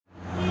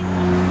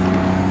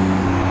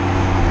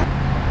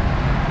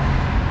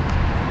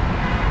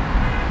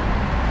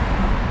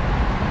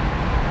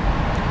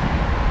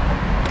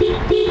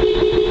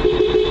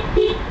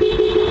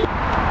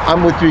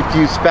I'm with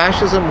Refuse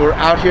Fascism. We're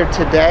out here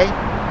today.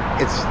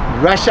 It's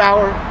rush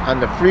hour on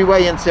the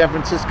freeway in San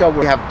Francisco.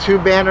 We have two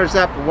banners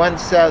up. One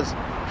says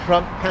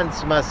Trump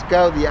Pence must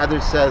go. The other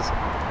says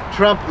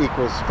Trump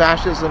equals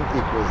fascism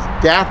equals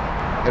death.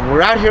 And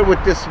we're out here with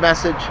this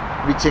message,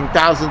 reaching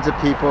thousands of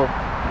people,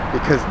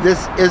 because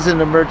this is an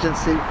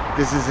emergency.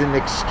 This is an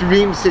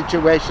extreme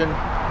situation.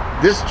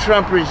 This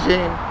Trump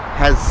regime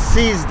has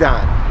seized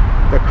on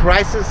the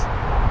crisis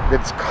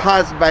that's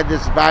caused by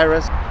this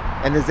virus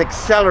and is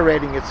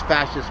accelerating its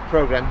fascist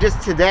program.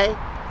 Just today,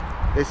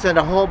 they sent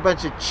a whole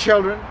bunch of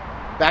children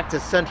back to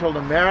Central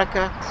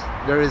America.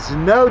 There is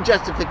no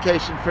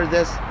justification for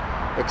this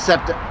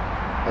except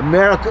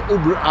America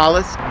über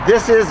alles.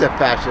 This is a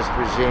fascist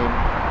regime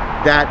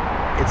that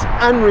it's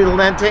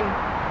unrelenting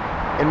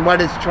in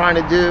what it's trying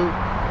to do.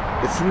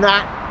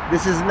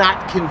 This is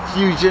not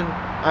confusion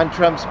on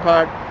Trump's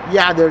part.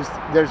 Yeah,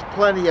 there's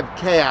plenty of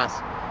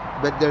chaos,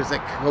 but there's a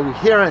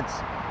coherence,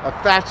 a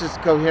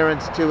fascist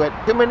coherence to it.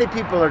 Too many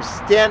people are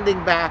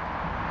standing back,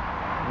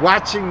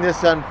 watching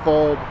this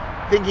unfold,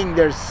 thinking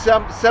there's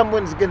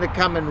someone's gonna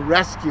come and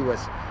rescue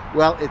us.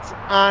 Well, it's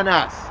on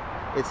us.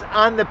 It's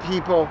on the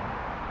people.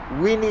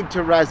 We need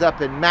to rise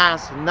up in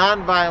mass,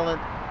 nonviolent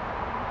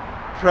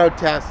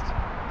protest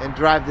and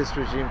drive this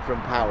regime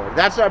from power.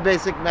 That's our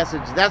basic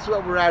message. That's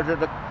what we're out here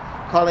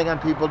calling on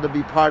people to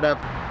be part of.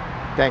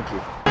 Thank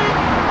you.